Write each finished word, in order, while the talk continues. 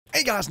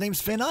Hey guys,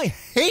 name's Finn. I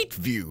hate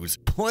views.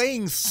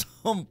 Playing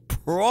some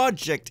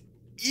Project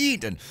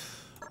Eden.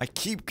 I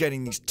keep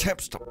getting these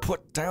tips to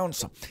put down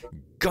some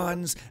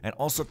guns and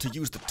also to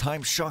use the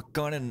time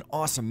shotgun in an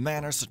awesome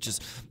manner such as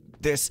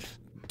this.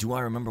 Do I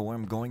remember where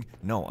I'm going?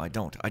 No, I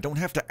don't. I don't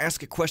have to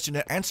ask a question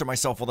and answer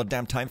myself all the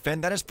damn time, Fen.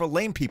 That is for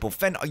lame people.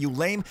 Fen, are you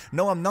lame?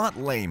 No, I'm not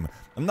lame.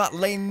 I'm not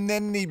laying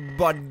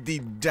anybody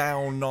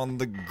down on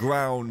the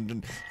ground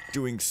and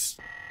doing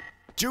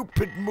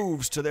stupid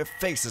moves to their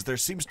faces. There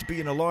seems to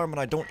be an alarm and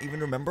I don't even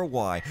remember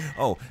why.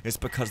 Oh, it's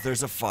because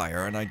there's a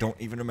fire and I don't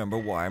even remember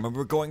why. I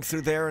remember going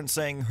through there and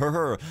saying,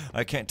 her,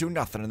 I can't do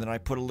nothing, and then I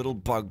put a little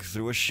bug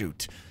through a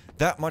chute.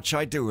 That much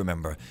I do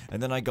remember.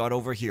 And then I got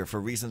over here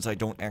for reasons I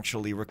don't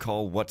actually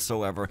recall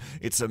whatsoever.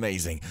 It's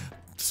amazing.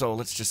 So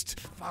let's just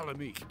follow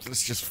me.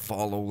 Let's just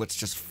follow. Let's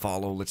just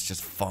follow. Let's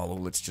just follow.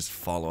 Let's just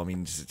follow. I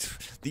mean,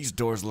 these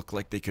doors look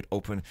like they could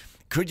open.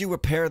 Could you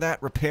repair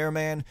that,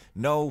 repairman?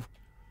 No.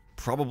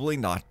 Probably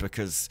not,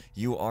 because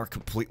you are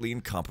completely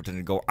incompetent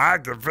and go, I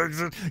can fix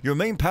it. Your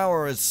main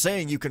power is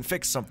saying you can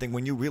fix something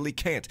when you really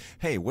can't.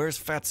 Hey, where's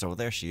Fatso?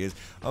 There she is.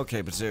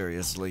 Okay, but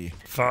seriously.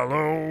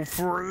 Follow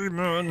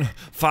freedmen,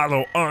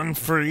 follow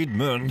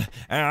unfreedmen,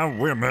 and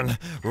women,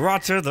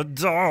 right to the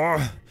door.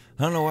 I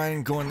don't know why I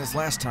didn't go in this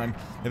last time.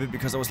 Maybe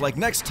because I was like,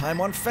 next time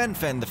on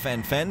FenPhen the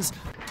FenPhens.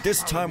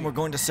 This time we're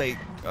going to say,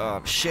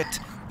 shit,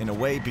 in a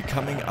way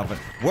becoming of a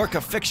work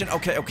of fiction.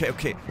 Okay.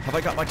 Have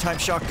I got my time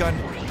shotgun?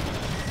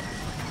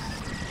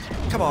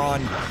 Come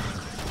on.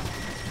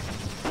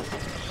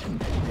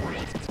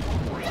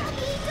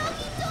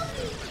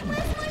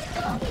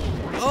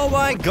 Oh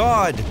my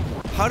god!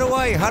 How do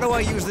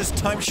I use this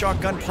time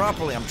shotgun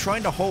properly? I'm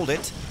trying to hold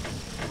it,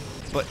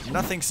 but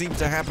nothing seems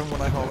to happen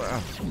when I hold it.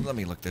 Oh, let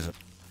me look this up.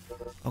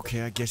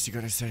 Okay, I guess you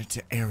gotta set it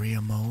to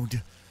area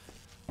mode.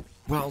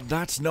 Well,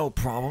 that's no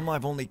problem.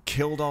 I've only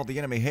killed all the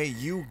enemy. Hey,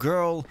 you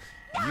girl,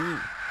 you...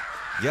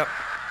 Yep.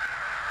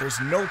 There's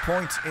no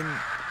point in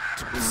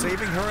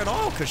saving her at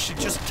all, because she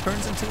just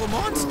turns into a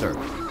monster.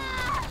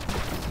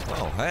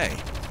 Oh, hey.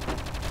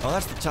 Oh,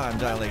 that's the time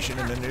dilation,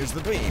 and then there's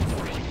the beam.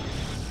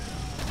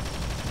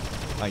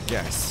 I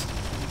guess.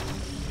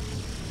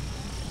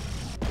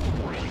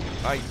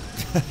 I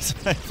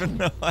have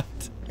no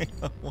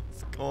idea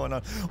what's going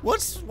on.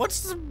 What's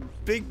the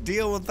big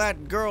deal with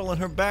that girl and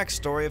her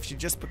backstory if she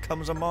just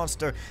becomes a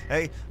monster?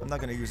 Hey, I'm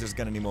not gonna use this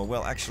gun anymore.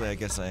 Well, actually, I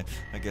guess I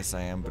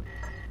am, but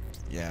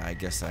yeah, I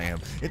guess I am.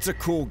 It's a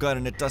cool gun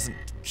and it doesn't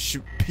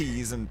shoot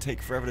peas and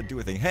take forever to do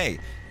a thing. Hey,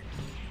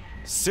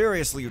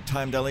 seriously, you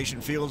time dilation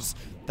fields,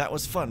 that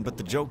was fun, but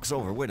the joke's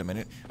over. Wait a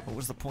minute, what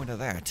was the point of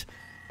that?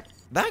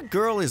 That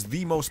girl is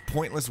the most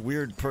pointless,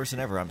 weird person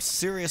ever. I'm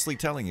seriously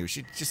telling you.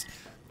 She just...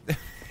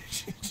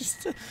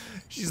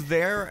 she's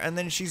there, and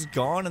then she's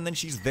gone, and then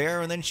she's there,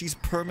 and then she's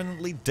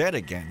permanently dead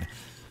again.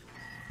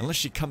 Unless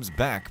she comes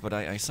back, but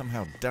I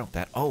somehow doubt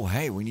that. Oh,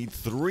 hey, we need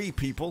 3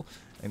 people,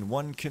 and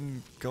one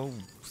can go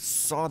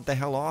sod the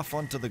hell off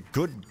onto the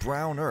good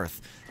brown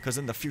earth. Because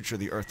in the future,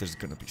 the earth is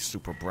going to be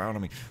super brown. I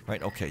mean,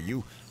 right, okay,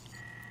 you...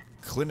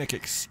 Clinic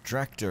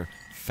extractor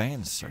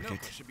fan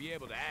circuit. Should be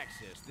able to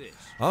access this.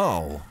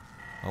 Oh.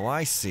 Oh,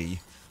 I see.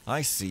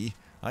 I see.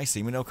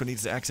 Minoko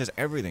needs to access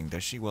everything,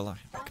 does she? Well, I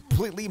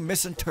completely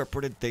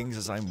misinterpreted things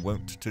as I'm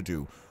wont to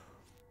do.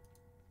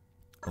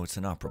 Oh, it's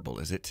inoperable,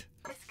 is it?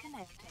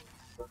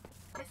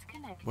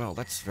 Well,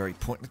 that's very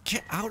pointless.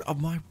 Get out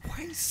of my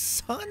way,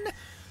 son!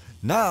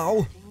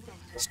 Now,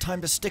 it's time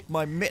to stick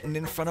my mitten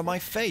in front of my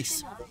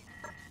face.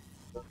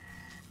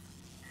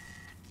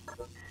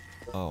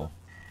 Oh.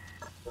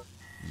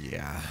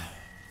 Yeah.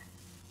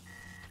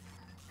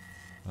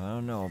 I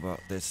don't know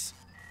about this.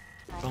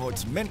 Oh,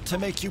 it's meant to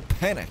make you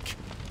panic.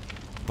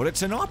 But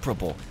it's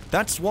inoperable.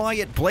 That's why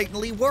it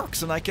blatantly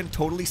works, and I can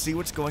totally see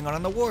what's going on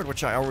in the ward,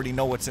 which I already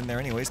know what's in there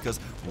anyways, because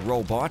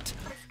robot.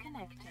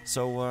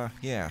 So,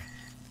 yeah.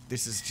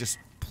 This is just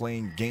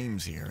playing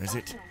games here, is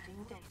it?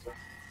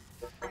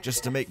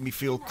 Just to make me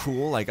feel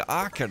cool, like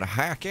I can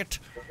hack it?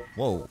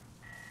 Whoa.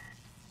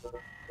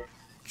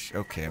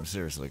 Okay, I'm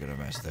seriously gonna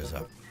mess this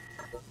up.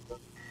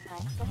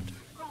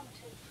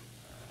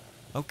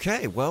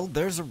 Okay, well,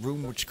 there's a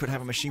room which could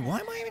have a machine.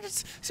 Why am I even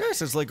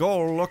serious? It's like,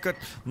 oh, look at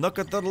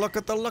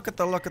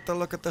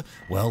the.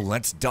 Well,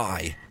 let's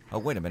die. Oh,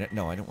 wait a minute.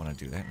 No, I don't want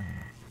to do that. No.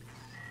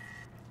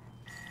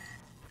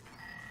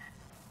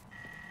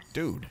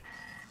 Dude.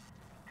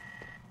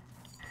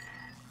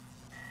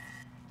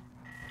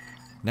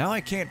 Now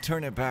I can't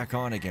turn it back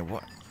on again.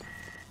 What?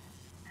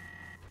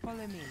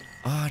 Follow me.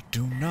 I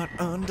do not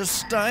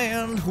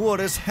understand what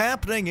is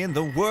happening in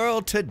the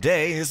world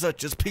today,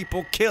 such as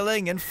people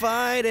killing and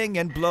fighting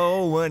and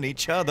blowing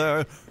each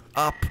other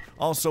up.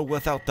 Also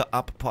without the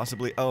up,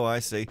 possibly. Oh, I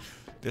see.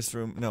 This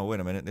room. No, wait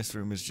a minute. This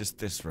room is just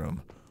this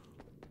room.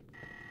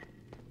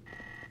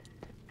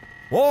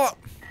 What?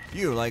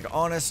 You, like,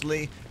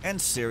 honestly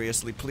and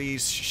seriously,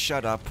 please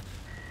shut up.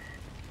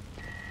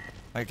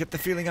 I get the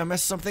feeling I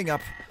messed something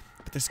up,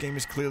 but this game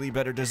is clearly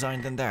better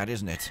designed than that,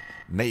 isn't it?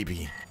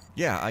 Maybe.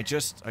 Yeah, I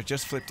just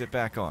flipped it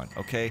back on,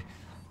 okay?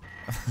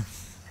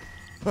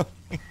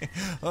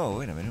 Oh,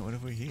 wait a minute. What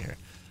have we here?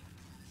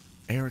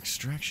 Air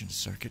extraction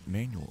circuit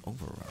manual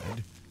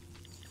override.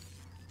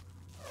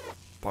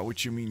 By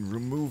which you mean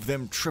remove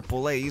them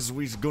AAAs,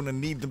 we's gonna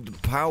need them to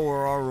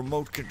power our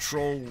remote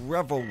control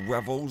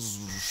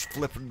Revos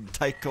flippin'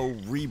 Tycho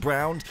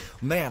rebound.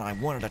 Man, I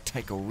wanted a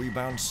Tycho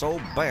rebound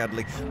so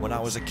badly when I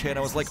was a kid.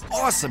 I was like,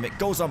 awesome, it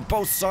goes on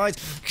both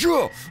sides.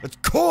 Yeah, it's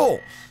cool.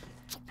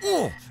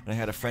 And I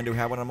had a friend who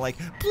had one. I'm like,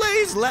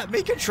 please let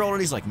me control it.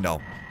 He's like,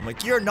 no. I'm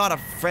like, you're not a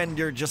friend,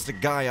 you're just a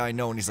guy I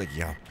know. And he's like,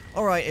 yeah.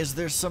 Alright, is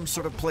there some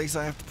sort of place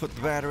I have to put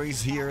the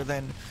batteries here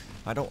then?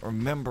 I don't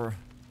remember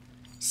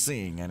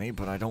seeing any,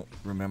 but I don't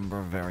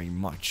remember very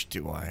much,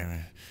 do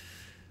I?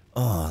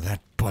 Oh,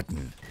 that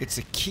button. It's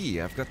a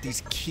key. I've got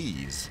these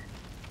keys.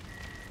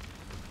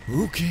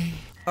 Okay.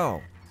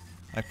 Oh,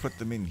 I put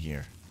them in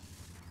here.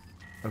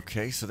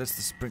 Okay, so that's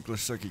the sprinkler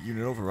circuit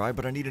unit override,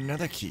 but I need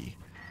another key,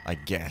 I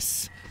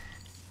guess.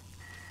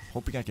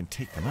 Hoping I can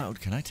take them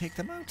out. Can I take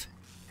them out?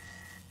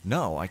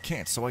 No, I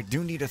can't, so I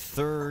do need a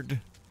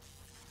third.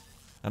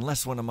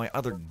 Unless one of my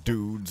other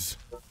dudes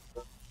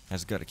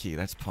has got a key.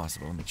 That's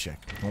possible. Let me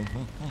check.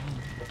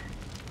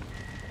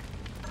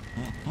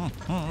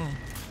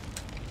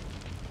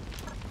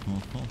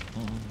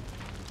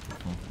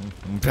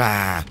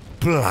 Bah!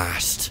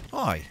 Blast!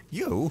 Hi,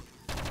 you!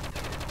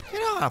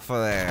 Get off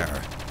of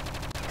there!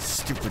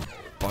 Stupid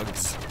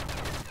bugs.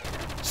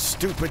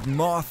 Stupid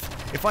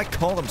moth! If I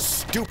call them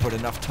stupid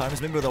enough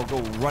times, maybe they'll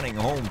go running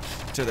home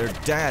to their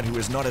dad, who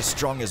is not as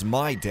strong as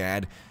my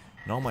dad,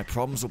 and all my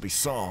problems will be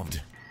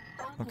solved.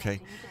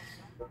 Okay.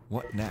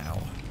 What now?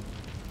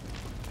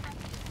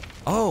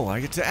 Oh, I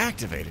get to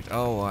activate it.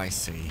 Oh, I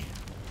see.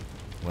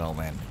 Well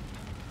then.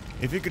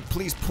 If you could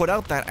please put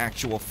out that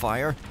actual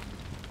fire,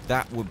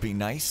 that would be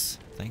nice.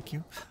 Thank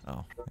you.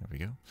 Oh, there we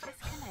go.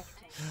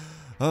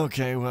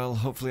 Okay, well,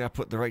 hopefully I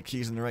put the right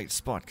keys in the right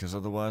spot, because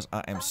otherwise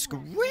I am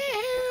screwed.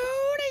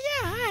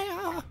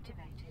 Yeah.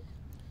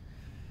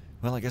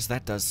 Well, I guess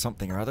that does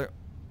something or other.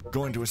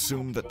 Going to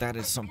assume that that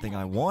is something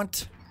I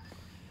want.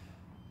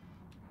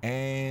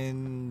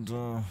 And,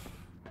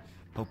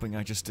 hoping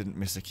I just didn't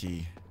miss a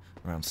key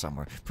around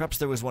somewhere. Perhaps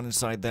there was one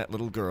inside that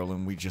little girl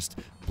and we just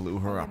blew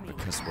her up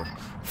because we're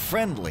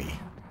friendly.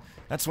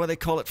 That's why they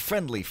call it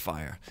friendly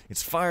fire.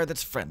 It's fire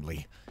that's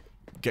friendly.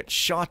 Get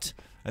shot,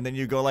 and then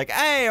you go like,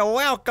 hey,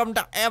 welcome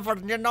to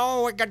heaven, you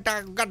know, we got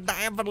the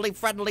heavenly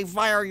friendly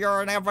fire,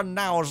 you're in heaven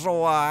now,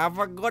 so have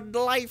a good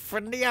life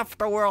in the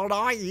afterworld,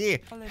 oh yeah.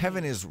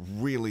 Heaven is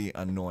really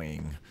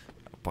annoying.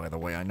 By the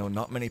way, I know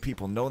not many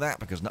people know that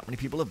because not many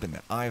people have been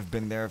there. I've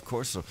been there, of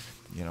course, so,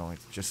 you know,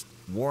 it's just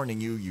warning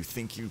you, you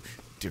think you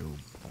do,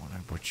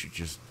 but you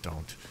just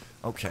don't.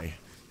 Okay,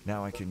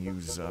 now I can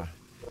use, oh,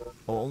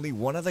 only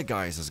one of the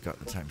guys has got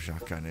the time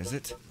shotgun, is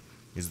it?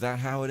 Is that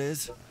how it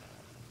is?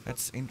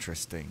 That's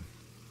interesting.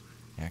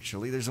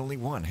 Actually, there's only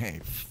one.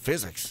 Hey,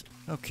 physics.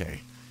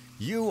 Okay.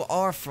 You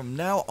are from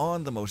now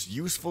on the most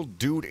useful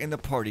dude in the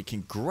party.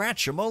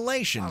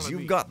 Congratulations!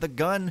 You've got the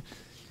gun,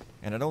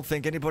 and I don't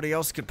think anybody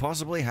else could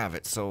possibly have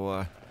it,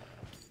 so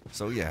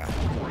yeah.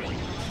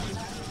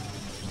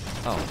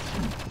 Oh.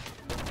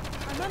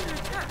 I'm under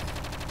attack.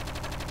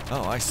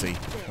 Oh, I see.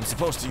 I'm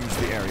supposed to use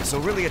the area, so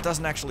really it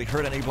doesn't actually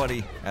hurt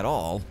anybody at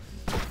all.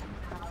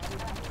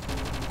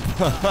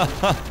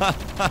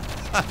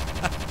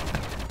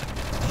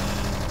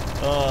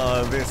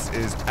 Oh, this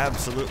is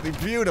absolutely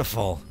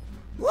beautiful.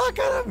 Look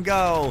at him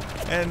go!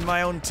 And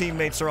my own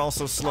teammates are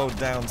also slowed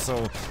down,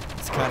 so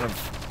it's kind of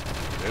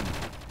a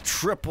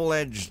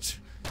triple-edged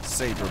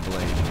saber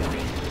blade.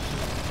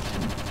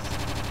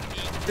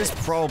 This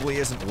probably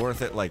isn't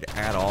worth it, like,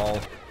 at all.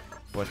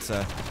 But,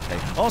 hey.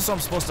 Also, I'm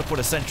supposed to put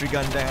a sentry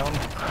gun down.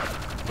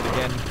 But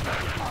again...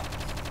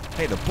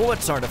 Hey, the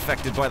bullets aren't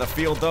affected by the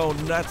field, though.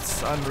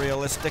 That's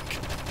unrealistic.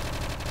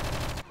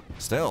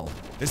 Still,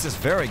 this is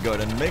very good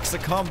and makes the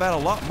combat a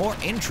lot more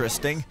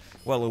interesting.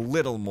 Well, a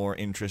little more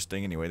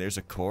interesting. Anyway, there's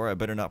a core. I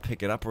better not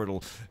pick it up or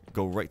it'll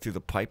go right through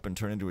the pipe and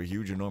turn into a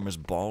huge, enormous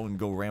ball and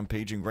go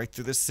rampaging right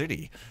through the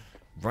city.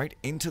 Right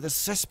into the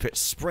cesspit,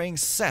 spraying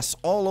cess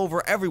all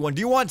over everyone.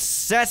 Do you want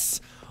cess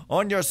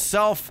on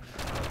yourself?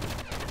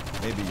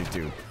 Maybe you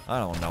do. I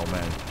don't know,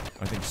 man.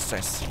 I think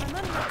cess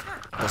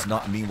does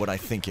not mean what I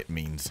think it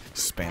means,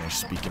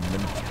 Spanish-speaking men.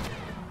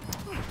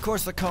 Of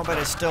course, the combat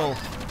is still,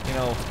 you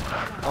know...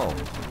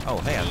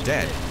 Oh, hey, I'm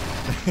dead.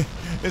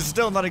 It's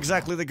still not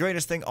exactly the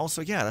greatest thing.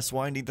 Also, yeah, that's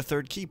why I need the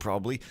third key,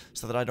 probably,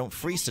 so that I don't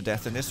freeze to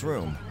death in this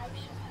room.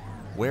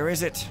 Where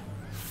is it?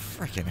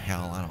 Frickin'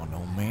 hell, I don't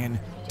know, man.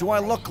 Do I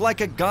look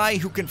like a guy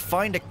who can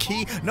find a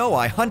key? No,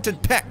 I hunt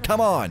and peck,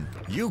 come on!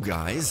 You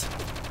guys...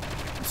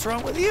 What's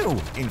wrong with you,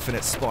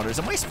 infinite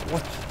spawners? Am I...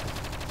 What?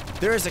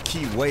 There is a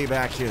key way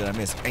back here that I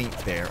missed. Ain't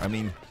there? I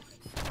mean,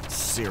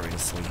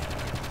 seriously.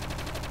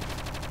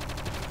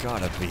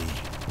 Gotta be.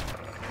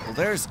 Well,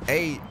 there's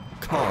a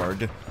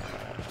card.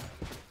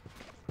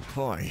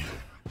 Boy.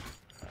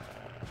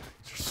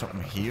 Is there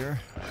something here?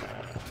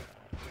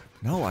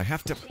 No, I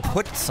have to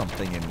put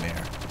something in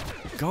there.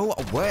 Go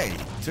away.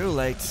 Too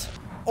late.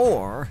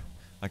 Or,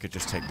 I could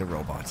just take the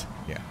robot.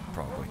 Yeah,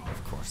 probably,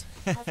 of course.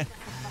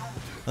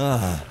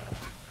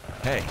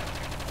 Hey.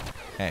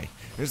 Hey.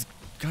 There's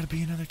gotta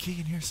be another key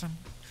in here some.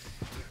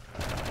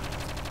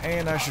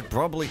 And I should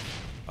probably...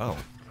 Oh.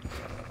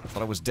 I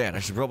thought I was dead. I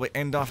should probably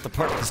end off the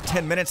part because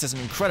 10 minutes is an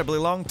incredibly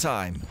long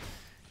time.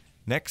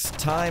 Next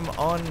time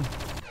on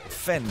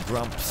Fen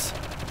Grumps.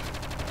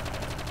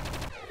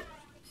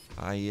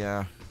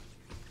 I,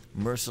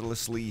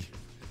 mercilessly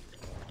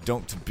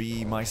don't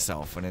be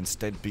myself and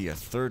instead be a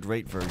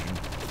third-rate version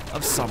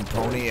of some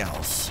pony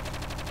else.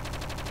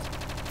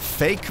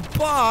 Fake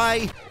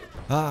bye!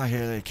 Ah,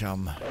 here they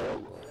come.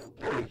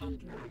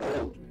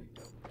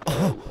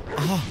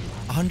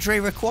 Andre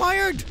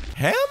required?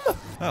 Him?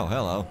 Oh,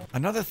 hello.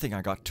 Another thing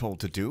I got told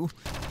to do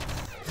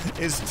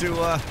is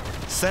to,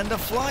 send a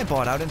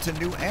flybot out into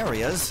new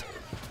areas.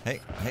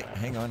 Hey,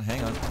 hang on.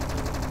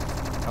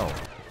 Oh,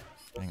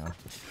 hang on.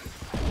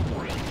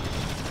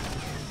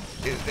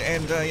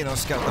 And, you know,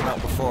 scout them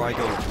out before I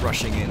go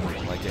rushing in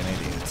like an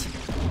idiot.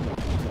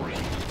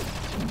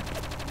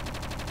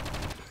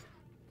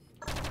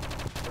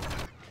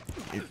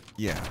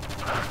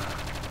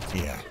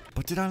 Yeah.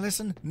 But did I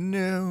listen?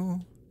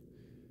 No.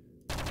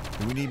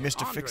 Do we need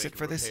Mr. Fix-It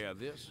for this?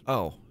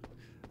 Oh.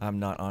 I'm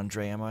not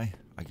Andre, am I?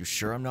 Are you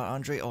sure I'm not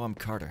Andre? Oh, I'm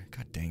Carter.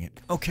 God dang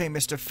it. Okay,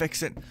 Mr.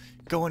 Fix-It.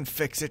 Go and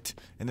fix it.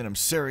 And then I'm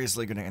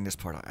seriously gonna end this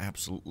part. I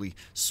absolutely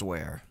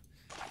swear.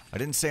 I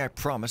didn't say I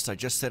promised. I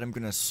just said I'm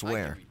gonna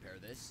swear. I can repair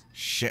this.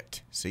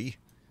 Shit. See?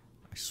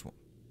 I swear.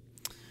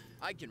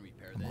 I can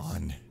repair Come this.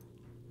 on.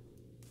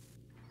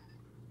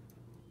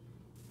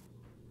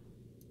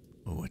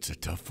 Oh, it's a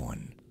tough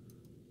one.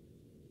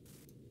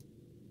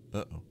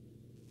 Uh-oh.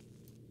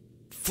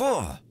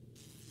 Four!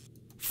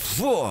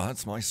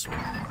 That's my sword.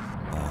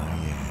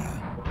 Oh,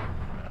 yeah.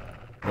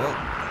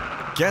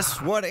 Well,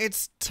 guess what?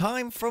 It's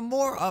time for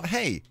more of...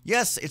 Hey,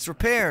 yes, it's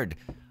repaired.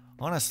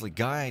 Honestly,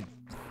 guy,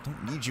 I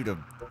don't need you to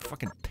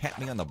fucking pat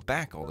me on the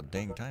back all the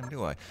dang time,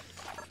 do I?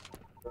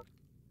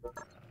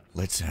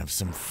 Let's have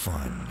some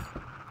fun.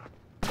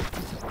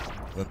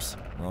 Whoops,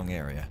 wrong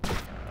area.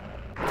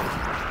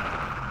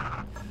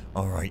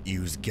 Alright,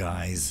 yous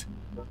guys.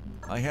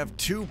 I have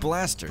 2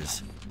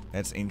 blasters.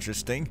 That's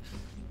interesting.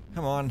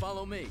 Come on.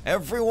 Follow me.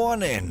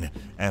 Everyone in,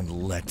 and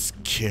let's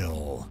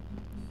kill.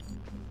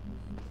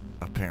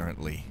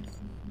 Apparently.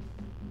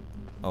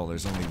 Oh,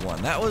 there's only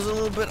one. That was a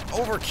little bit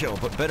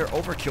overkill, but better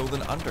overkill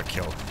than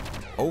underkill.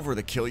 Over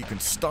the kill, you can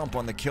stomp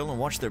on the kill and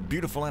watch their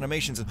beautiful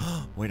animations. And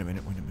wait a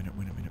minute.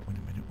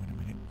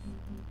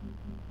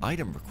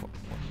 Item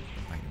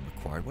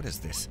required. What is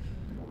this?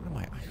 What am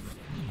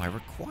I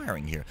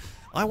requiring here?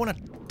 I want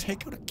to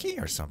take out a key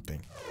or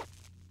something.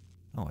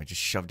 Oh, I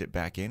just shoved it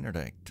back in, or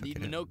did I took Need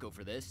it in? Minoko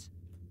for this.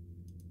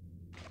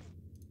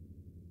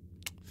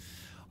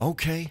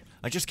 Okay,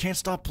 I just can't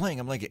stop playing.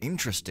 I'm like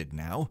interested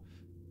now.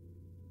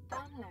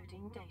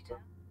 Downloading data.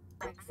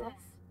 Access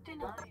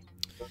denied.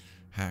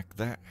 Hack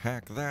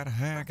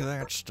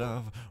that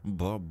stuff.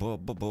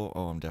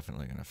 Oh, I'm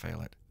definitely gonna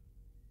fail it.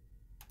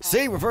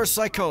 See, reverse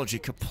psychology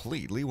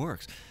completely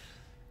works.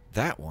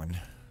 That one.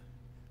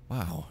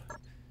 Wow.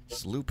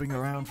 Just looping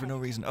around for no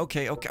reason.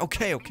 Okay,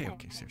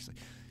 seriously.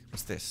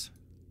 What's this?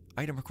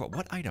 Item required.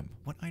 What item?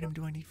 What item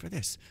do I need for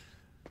this?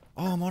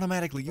 Oh, I'm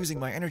automatically using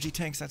my energy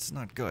tanks. That's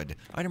not good.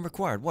 Item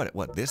required.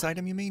 What? This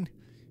item you mean?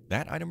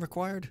 That item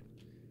required?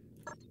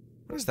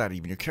 What is that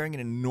even? You're carrying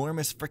an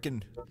enormous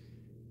frickin'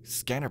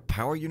 scanner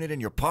power unit in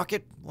your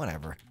pocket?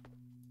 Whatever.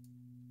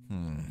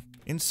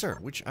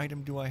 Insert. Which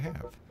item do I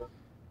have?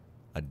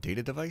 A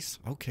data device?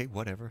 Okay,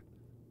 whatever.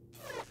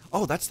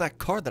 Oh, that's that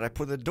card that I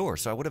put in the door,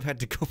 so I would have had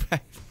to go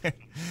back there.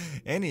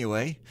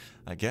 Anyway,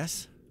 I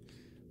guess.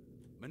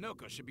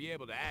 Minoko should be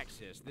able to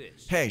access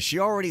this. Hey, she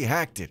already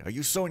hacked it. Are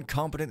you so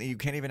incompetent that you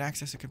can't even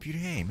access a computer?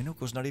 Hey,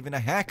 Minoko's not even a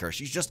hacker.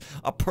 She's just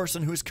a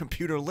person who's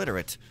computer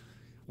literate.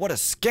 What a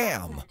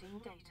scam!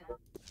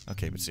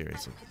 Okay, but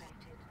seriously.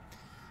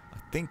 I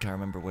think I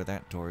remember where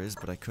that door is,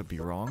 but I could be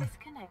wrong.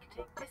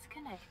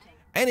 Disconnecting.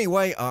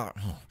 Anyway,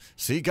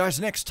 see you guys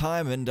next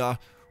time, and,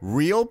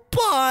 real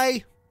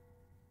bye!